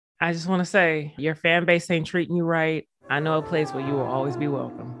I just want to say your fan base ain't treating you right. I know a place where you will always be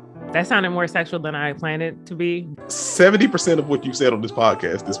welcome. That sounded more sexual than I planned it to be. 70% of what you said on this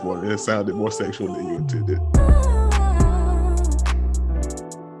podcast this morning, it sounded more sexual than you intended.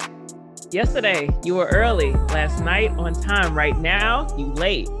 Yesterday, you were early. Last night, on time. Right now, you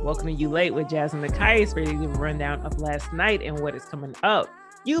late. Welcome to You Late with Jasmine Nikias, ready to give a rundown of last night and what is coming up.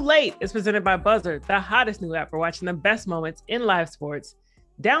 You Late is presented by Buzzer, the hottest new app for watching the best moments in live sports.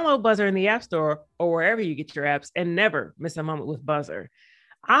 Download Buzzer in the App Store or wherever you get your apps and never miss a moment with Buzzer.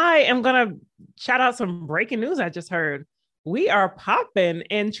 I am going to shout out some breaking news I just heard. We are popping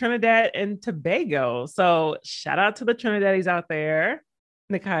in Trinidad and Tobago. So shout out to the Trinidadies out there.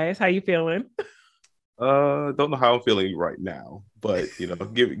 Nikias, how you feeling? Don't know how I'm feeling right now, but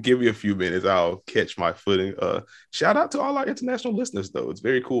give me a few minutes. I'll catch my footing. Shout out to all our international listeners, though. It's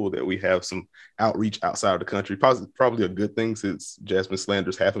very cool that we have some outreach outside of the country. Probably a good thing since Jasmine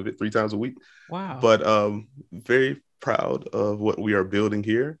slanders half of it 3 times a week. Wow. But very proud of what we are building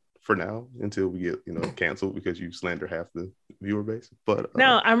here for now until we get canceled because you slander half the viewer base. But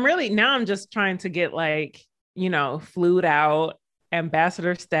I'm just trying to get flued out.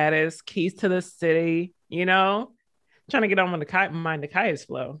 Ambassador status, keys to the city, trying to get on my Nikias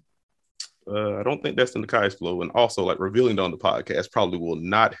flow. I don't think that's the Nikias flow. And also, revealing it on the podcast probably will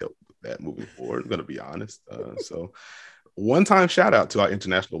not help with that moving forward. I'm going to be honest. So one-time shout out to our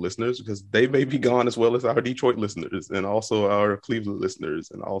international listeners because they may be gone as well as our Detroit listeners and also our Cleveland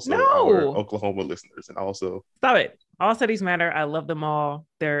listeners and also our Oklahoma listeners and also... Stop it. All cities matter. I love them all.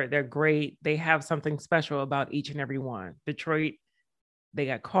 They're great. They have something special about each and every one. Detroit, they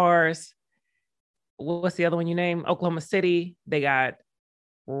got cars. What's the other one you named? Oklahoma City. They got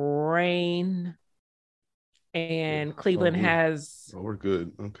rain. And Cleveland has... Oh, we're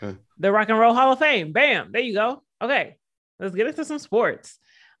good. Okay. The Rock and Roll Hall of Fame. Bam. There you go. Okay. Let's get into some sports.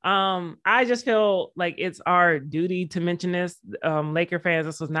 I just feel like it's our duty to mention this. Laker fans,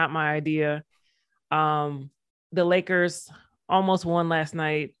 this was not my idea. The Lakers almost won last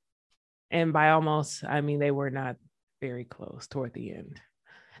night. And by almost, I mean they were not very close toward the end.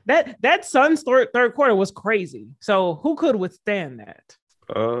 That Suns third quarter was crazy. So who could withstand that?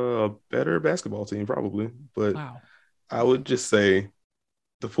 A better basketball team, probably. But wow. I would just say,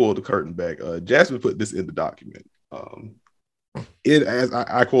 to pull the curtain back, Jasmine put this in the document. I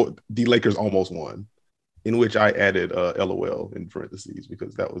quote, the Lakers almost won, in which I added LOL in parentheses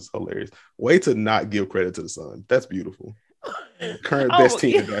because that was hilarious. Way to not give credit to the Suns. That's beautiful. Current best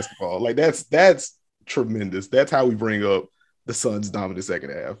team in basketball. That's tremendous. That's how we bring up the Suns' dominant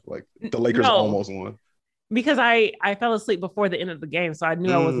second half. The Lakers almost won. Because I fell asleep before the end of the game, so I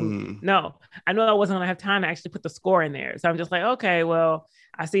knew I wasn't going to have time to actually put the score in there. So I'm just like, okay, well,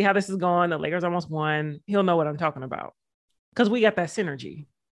 I see how this is going. The Lakers almost won. He'll know what I'm talking about because we got that synergy.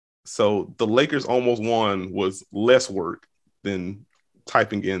 So the Lakers almost won was less work than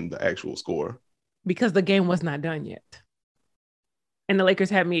typing in the actual score. Because the game was not done yet. And the Lakers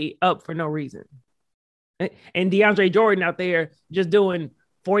had me up for no reason. And DeAndre Jordan out there just doing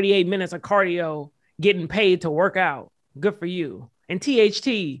 48 minutes of cardio, getting paid to work out. Good for you. And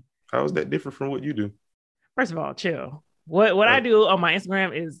THT. How is that different from what you do? First of all, chill. What I do on my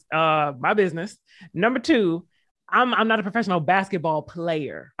Instagram is my business. Number 2, I'm not a professional basketball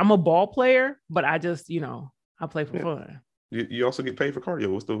player. I'm a ball player, but I just, I play for fun. You also get paid for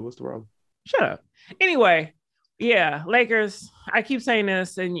cardio. What's the problem? Shut up. Anyway. Yeah, Lakers, I keep saying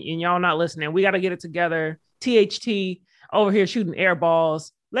this and y'all not listening. We got to get it together. THT over here shooting air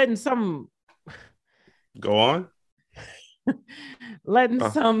balls, letting some... Go on. Letting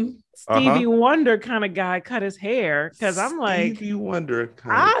some Stevie Wonder kind of guy cut his hair because I'm like... Stevie Wonder.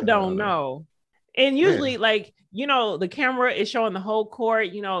 I don't know. And usually, the camera is showing the whole court,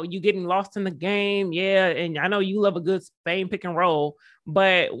 you getting lost in the game. Yeah, and I know you love a good Spain pick and roll.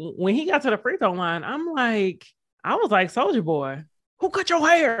 But when he got to the free throw line, I was like, Soldier Boy, who cut your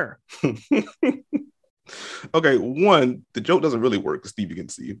hair? Okay, one, the joke doesn't really work because Stevie can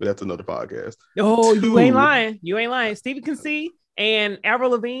see, but that's another podcast. Oh, 2, you ain't lying. Stevie can see. And Avril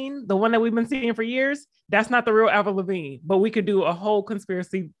Lavigne, the one that we've been seeing for years, that's not the real Avril Lavigne. But we could do a whole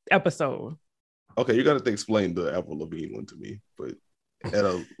conspiracy episode. Okay, you're going to have to explain the Avril Lavigne one to me, but at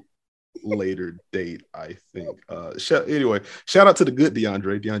a later date, I think. Anyway, shout out to the good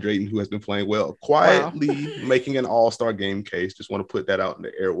DeAndre Ayton, who has been playing well, quietly making an all-star game case. Just want to put that out in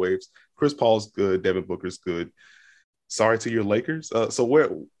the airwaves. Chris Paul's good, Devin Booker's good. Sorry to your Lakers. So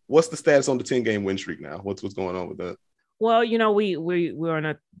what's the status on the 10-game win streak now? What's going on with that? Well, we're on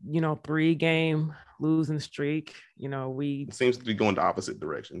a 3-game losing streak. It seems to be going the opposite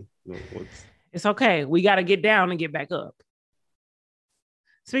direction. It's okay. We got to get down and get back up.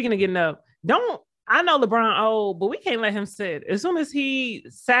 Speaking of getting up, I know LeBron old, but we can't let him sit. As soon as he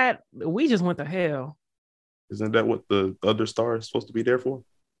sat, we just went to hell. Isn't that what the other star is supposed to be there for?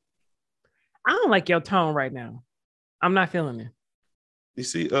 I don't like your tone right now. I'm not feeling it. You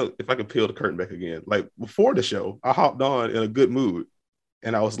see, if I can peel the curtain back again, like before the show, I hopped on in a good mood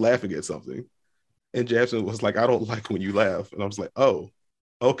and I was laughing at something. And Jackson was like, I don't like when you laugh. And I was like, oh,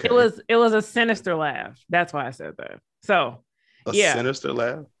 okay. It was a sinister laugh. That's why I said that. So, a sinister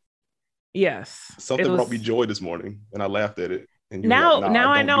laugh? Yes. Something brought me joy this morning and I laughed at it. And now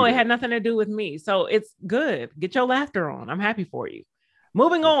I know it had nothing to do with me. So it's good. Get your laughter on. I'm happy for you.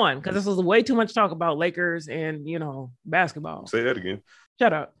 Moving on, because this was way too much talk about Lakers and, basketball. Say that again.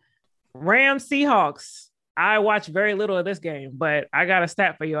 Shut up. Rams, Seahawks. I watched very little of this game, but I got a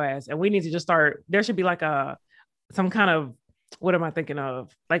stat for your ass. And we need to just start. There should be like some kind of, what am I thinking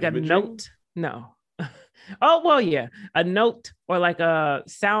of? Like a note? No. Oh, well, yeah. A note or like a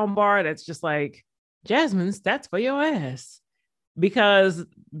sound bar that's just like, Jasmine, stats for your ass. Because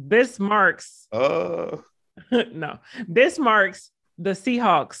this marks this marks the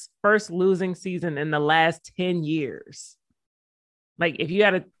Seahawks' first losing season in the last 10 years. Like if you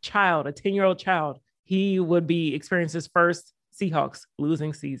had a 10-year-old child, he would be experiencing his first Seahawks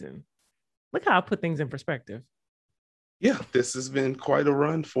losing season. Look how I put things in perspective. Yeah, this has been quite a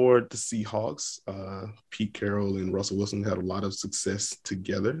run for the Seahawks. Pete Carroll and Russell Wilson had a lot of success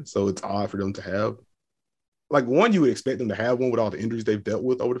together, so it's odd for them to have. Like one, you would expect them to have one with all the injuries they've dealt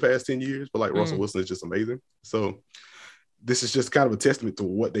with over the past 10 years, but like Russell Wilson is just amazing. So this is just kind of a testament to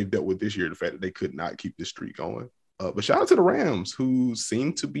what they've dealt with this year, the fact that they could not keep this streak going. But shout out to the Rams, who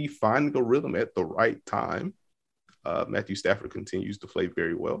seem to be finding a rhythm at the right time. Matthew Stafford continues to play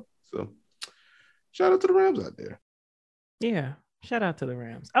very well. So shout out to the Rams out there. Yeah, shout out to the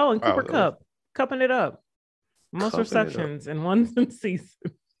Rams. Oh, and Cooper Kupp, cupping it up. Most receptions in one season.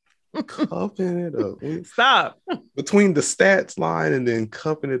 Cupping it up. Stop. Between the stats line and then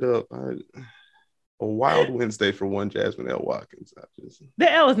cupping it up, a wild Wednesday for one Jasmine L. Watkins.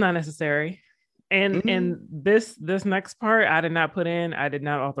 The L is not necessary. And this next part, I did not put in. I did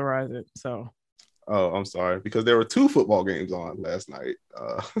not authorize it. So, oh, I'm sorry, because there were 2 football games on last night.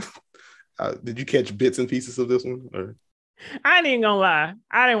 Did you catch bits and pieces of this one? Or? I ain't even gonna lie.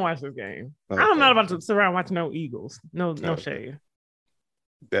 I didn't watch this game. Okay. I'm not about to sit around watching no Eagles. No shade.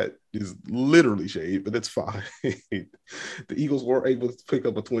 That is literally shade, but that's fine. The Eagles were able to pick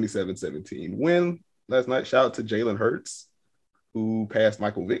up a 27-17 win last night. Shout out to Jalen Hurts, who passed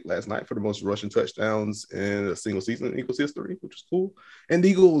Michael Vick last night for the most rushing touchdowns in a single season in Eagles history, which is cool. And the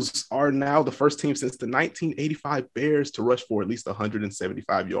Eagles are now the first team since the 1985 Bears to rush for at least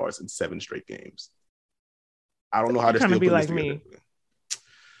 175 yards in 7 straight games. I don't know how they're still be like me.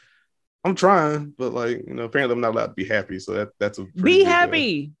 I'm trying, but apparently I'm not allowed to be happy. So that's a be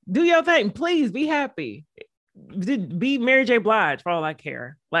happy. Do your thing, please. Be happy. Be Mary J. Blige for all I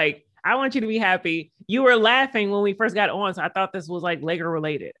care. Like, I want you to be happy. You were laughing when we first got on, so I thought this was like Laker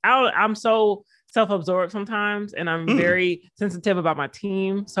related. I'm so self-absorbed sometimes, and I'm very sensitive about my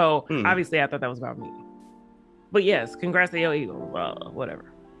team. So obviously, I thought that was about me. But yes, congrats to your Eagles. Well,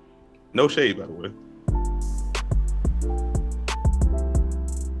 whatever. No shade, by the way.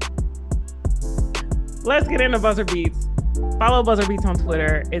 Let's get into Buzzer Beats. Follow Buzzer Beats on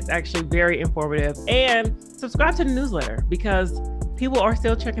Twitter. It's actually very informative. And subscribe to the newsletter because people are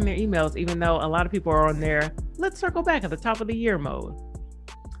still checking their emails, even though a lot of people are on their let's circle back at the top of the year mode.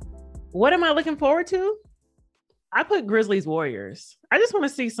 What am I looking forward to? I put Grizzlies Warriors. I just want to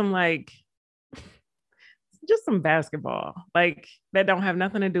see some just some basketball, like that don't have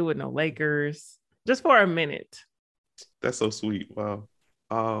nothing to do with no Lakers, just for a minute. That's so sweet.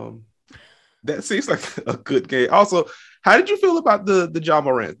 Wow. That seems like a good game. Also, how did you feel about the Ja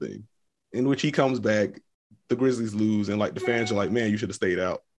Morant thing, in which he comes back, the Grizzlies lose, and the fans are like, "Man, you should have stayed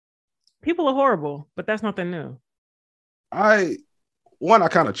out." People are horrible, but that's nothing new. I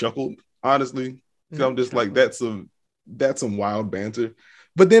kind of chuckled, honestly. I'm just like, that's some wild banter.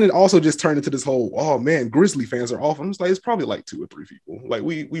 But then it also just turned into this whole, oh man, Grizzly fans are off. I'm just like, it's probably like 2 or 3 people. Like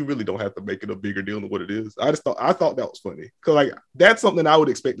we really don't have to make it a bigger deal than what it is. I thought that was funny because that's something I would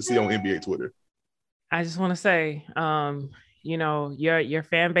expect to see on NBA Twitter. I just want to say, your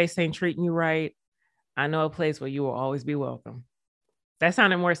fan base ain't treating you right. I know a place where you will always be welcome. That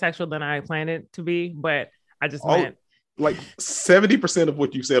sounded more sexual than I planned it to be, but I just meant. Like 70% of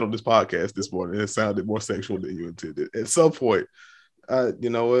what you said on this podcast this morning, it sounded more sexual than you intended. At some point, you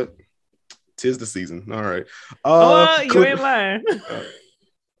know what? 'Tis the season. All right. You ain't lying.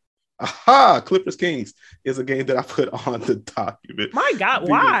 Clippers Kings is a game that I put on the document. My God,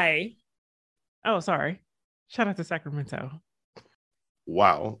 why? Oh, sorry. Shout out to Sacramento.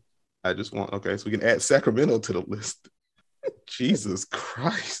 Wow. Okay, so we can add Sacramento to the list. Jesus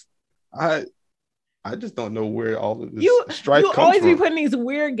Christ. I just don't know where all of this strife you comes always from. be putting these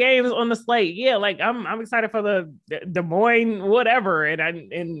weird games on the slate. Yeah, like I'm excited for the Des Moines whatever, and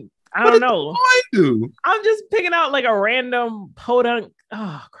I don't know. I do. I'm just picking out like a random podunk.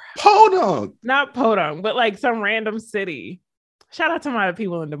 Oh crap. Podunk. Not podunk, but like some random city. Shout out to my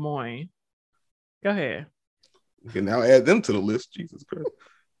people in Des Moines. Go ahead. We can now add them to the list. Jesus Christ.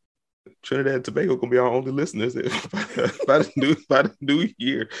 Trinidad and Tobago gonna be our only listeners by the new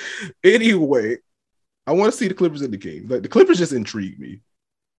year. Anyway, I want to see the Clippers and the Kings. Like the Clippers just intrigue me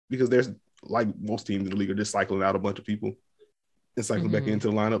because there's like most teams in the league are just cycling out a bunch of people and cycling back into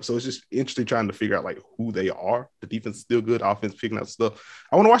the lineup. So it's just interesting trying to figure out like who they are. The defense is still good, offense picking out stuff.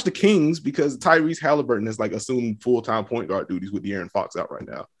 I want to watch the Kings because Tyrese Halliburton has like assumed full-time point guard duties with De'Aaron Fox out right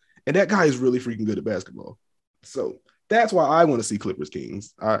now. And that guy is really freaking good at basketball. So that's why I want to see Clippers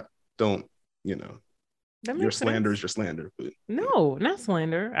Kings. I don't, your slander is your slander. But no, not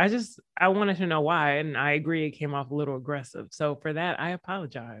slander. I wanted to know why, and I agree it came off a little aggressive. So for that, I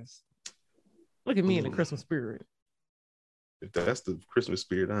apologize. Look at me in the Christmas spirit. If that's the Christmas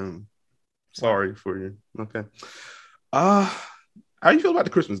spirit, I'm sorry for you. Okay. How do you feel about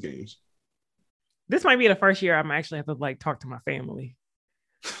the Christmas games? This might be the first year I'm actually have to like talk to my family.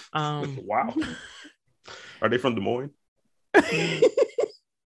 Wow. Are they from Des Moines?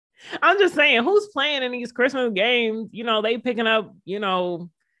 I'm just saying, who's playing in these Christmas games? They picking up, I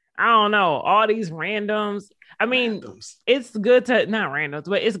don't know, all these randoms. I mean, it's good to, not randoms,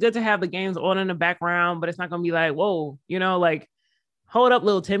 but it's good to have the games on in the background, but it's not going to be like, whoa, like, hold up,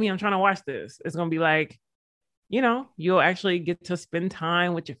 little Timmy, I'm trying to watch this. It's going to be like, you'll actually get to spend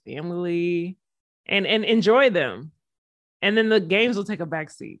time with your family and enjoy them. And then the games will take a back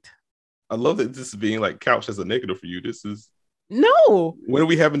seat. I love that this is being like couched as a negative for you. This is no. When are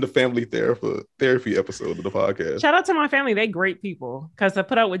we having the family therapy episode of the podcast? Shout out to my family. They great people. Because I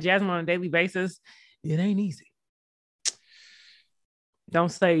put up with Jasmine on a daily basis. It ain't easy.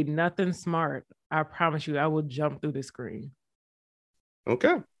 Don't say nothing smart. I promise you, I will jump through the screen.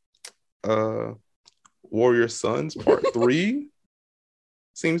 Okay. Warrior Sons Part 3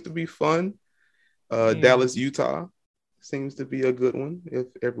 seems to be fun. Dallas, Utah seems to be a good one if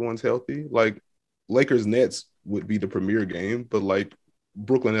everyone's healthy. Like Lakers Nets would be the premier game, but like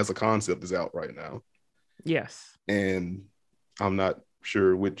Brooklyn as a concept is out right now. Yes. And I'm not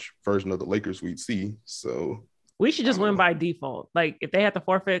sure which version of the Lakers we'd see. So we should just win by default. Like if they have to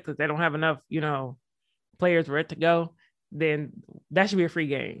forfeit because they don't have enough, players ready to go, then that should be a free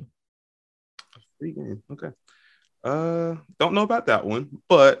game. Free game. Okay. Don't know about that one,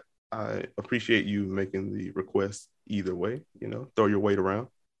 but I appreciate you making the request either way. Throw your weight around.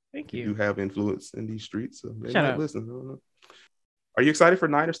 Thank you. You have influence in these streets, so they Shut might up. listen. I don't know. Are you excited for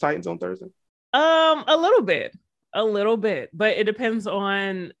Niners Titans on Thursday? A little bit, but it depends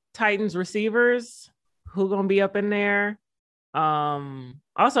on Titans receivers who gonna be up in there.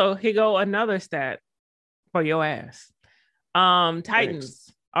 Also, here go another stat for your ass.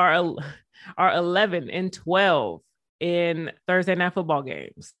 Titans are 11-12 in Thursday night football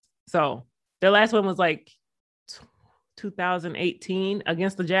games. So their last one was like 2018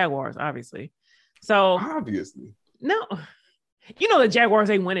 against the Jaguars, obviously. So obviously, no, the Jaguars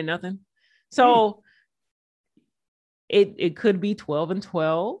ain't winning nothing. So it could be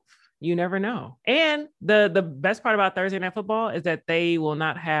 12-12. You never know. And the best part about Thursday night football is that they will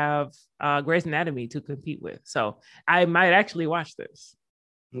not have Grey's Anatomy to compete with. So I might actually watch this.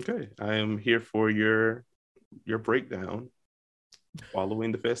 Okay, I am here for your breakdown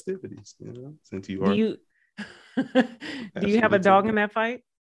following the festivities. Since you are. Do you have a dog in that fight?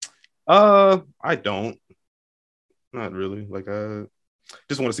 I don't. Not really. Like I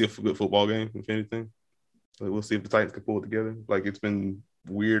just want to see a good football game, if anything. Like, we'll see if the Titans can pull it together. Like it's been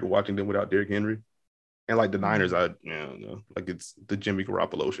weird watching them without Derrick Henry. And like the Niners, I don't know. Like it's the Jimmy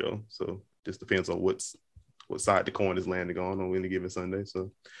Garoppolo show. So just depends on what side the coin is landing on any given Sunday.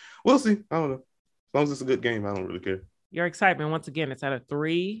 So we'll see. I don't know. As long as it's a good game, I don't really care. Your excitement, once again, it's at a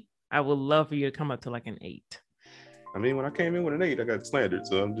 3. I would love for you to come up to like an 8. I mean, when I came in with an 8, I got slandered.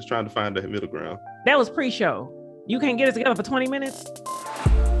 So I'm just trying to find the middle ground. That was pre-show. You can't get it together for 20 minutes?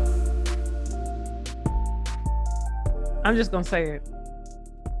 I'm just going to say it.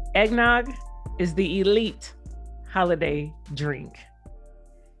 Eggnog is the elite holiday drink.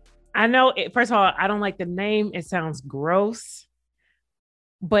 I know, first of all, I don't like the name. It sounds gross.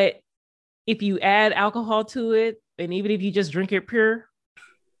 But if you add alcohol to it, and even if you just drink it pure,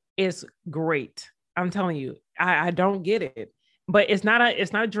 it's great. I'm telling you, I don't get it. But it's not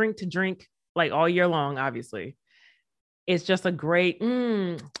a drink to drink like all year long, obviously. It's just a great,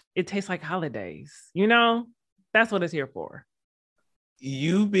 it tastes like holidays. You know, that's what it's here for.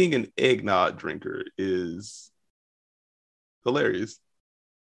 You being an eggnog drinker is hilarious.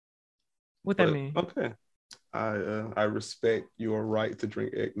 What that mean? Okay. I respect your right to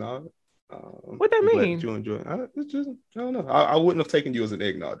drink eggnog. What that mean? That you enjoy it. I don't know. I wouldn't have taken you as an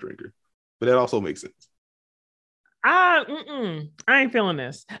eggnog drinker, but that also makes sense. I ain't feeling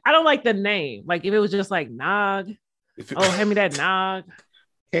this. I don't like the name. Like if it was just like nog. Hand me that nog.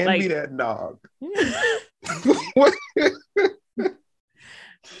 Hand me that nog. What?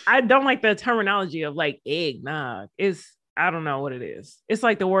 I don't like the terminology of like eggnog. I don't know what it is. It's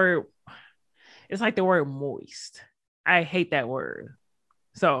like the word moist. I hate that word.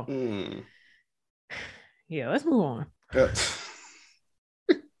 So yeah, let's move on.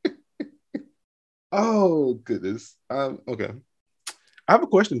 Oh goodness. Okay. I have a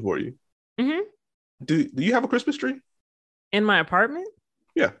question for you. Mm-hmm. Do you have a Christmas tree in my apartment?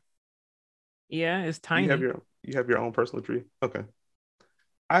 Yeah. Yeah, it's tiny. You have your own personal tree. Okay.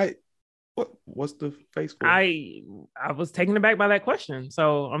 What's the face for? I was taken aback by that question,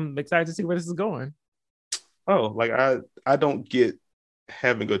 so I'm excited to see where this is going. Oh, like I don't get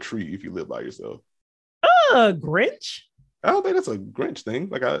having a tree if you live by yourself. Grinch? I don't think that's a Grinch thing.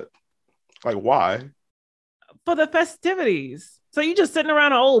 Like why? For the festivities. So you just sitting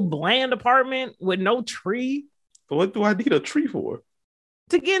around an old bland apartment with no tree? But what do I need a tree for?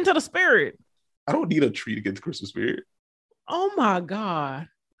 To get into the spirit. I don't need a tree to get the Christmas spirit. Oh my God.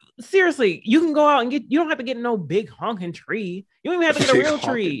 Seriously, you can go out and you don't have to get no big honking tree. You don't even have to get a real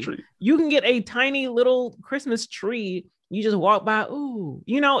tree. You can get a tiny little Christmas tree. You just walk by. Ooh,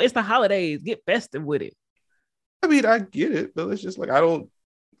 it's the holidays. Get festive with it. I mean, I get it, but it's just like, I don't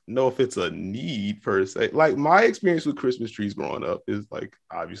know if it's a need per se. Like my experience with Christmas trees growing up is like,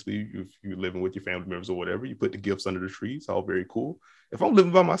 obviously if you're living with your family members or whatever, you put the gifts under the tree. It's all very cool. If I'm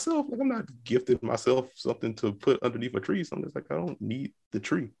living by myself, like I'm not gifting myself something to put underneath a tree. So I'm just like, I don't need the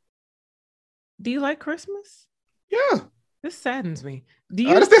tree. Do you like Christmas? Yeah. This saddens me.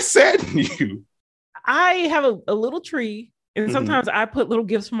 How does that sadden you? I have a little tree, and sometimes I put little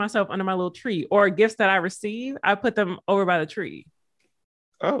gifts for myself under my little tree, or gifts that I receive, I put them over by the tree.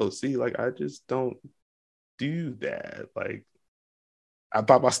 Oh, see, like I just don't do that. Like I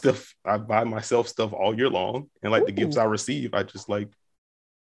buy myself stuff all year long, and like the gifts I receive, I just like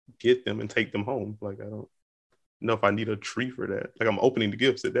get them and take them home. Like I don't know if I need a tree for that. Like I'm opening the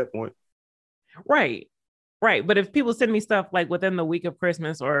gifts at that point. Right. But if people send me stuff like within the week of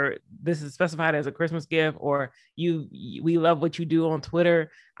Christmas, or this is specified as a Christmas gift, or we love what you do on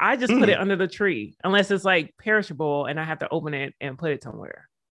Twitter, I just put it under the tree, unless it's like perishable and I have to open it and put it somewhere.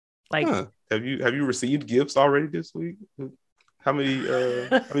 Like, have you received gifts already this week? How many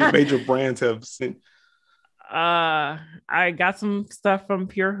major brands have sent? I got some stuff from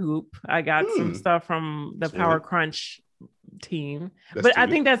Pure Hoop. I got some stuff from the Power Crunch team, but I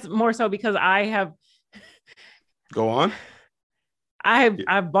think that's more so because I have. Go on.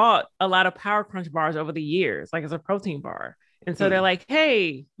 I've bought a lot of Power Crunch bars over the years, like as a protein bar. And so they're like,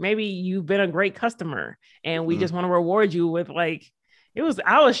 hey, maybe you've been a great customer and we just want to reward you with I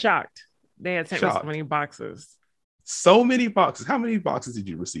was shocked. They had sent me so many boxes. So many boxes. How many boxes did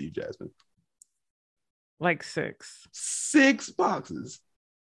you receive, Jasmine? Like 6. 6 boxes.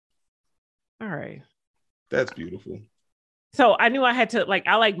 All right. That's beautiful. So I knew I had to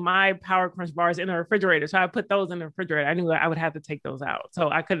I like my Power Crunch bars in the refrigerator. So I put those in the refrigerator. I knew I would have to take those out. So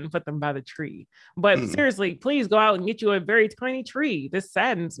I couldn't put them by the tree. But seriously, please go out and get you a very tiny tree. This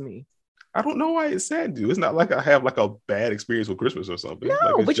saddens me. I don't know why it saddens you. It's not like I have like a bad experience with Christmas or something.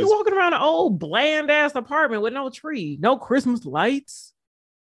 No, but you're walking around an old bland ass apartment with no tree, no Christmas lights.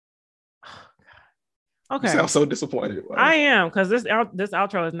 Okay. You sound so disappointed. Right? I am, because this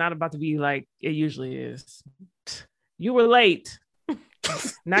outro is not about to be like it usually is. You were late.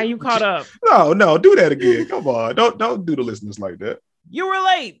 Now you caught up. No, do that again. Come on. Don't do the listeners like that. You were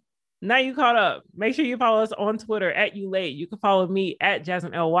late. Now you caught up. Make sure you follow us on Twitter @YouLate. You can follow me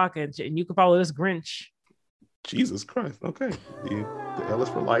 @Jasmine L. Watkins, and you can follow this Grinch. Jesus Christ. Okay. The L is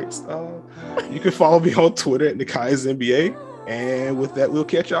for lights. You can follow me on Twitter @Nikai'sNBA. And with that, we'll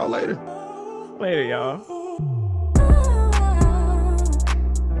catch y'all later. Later, y'all.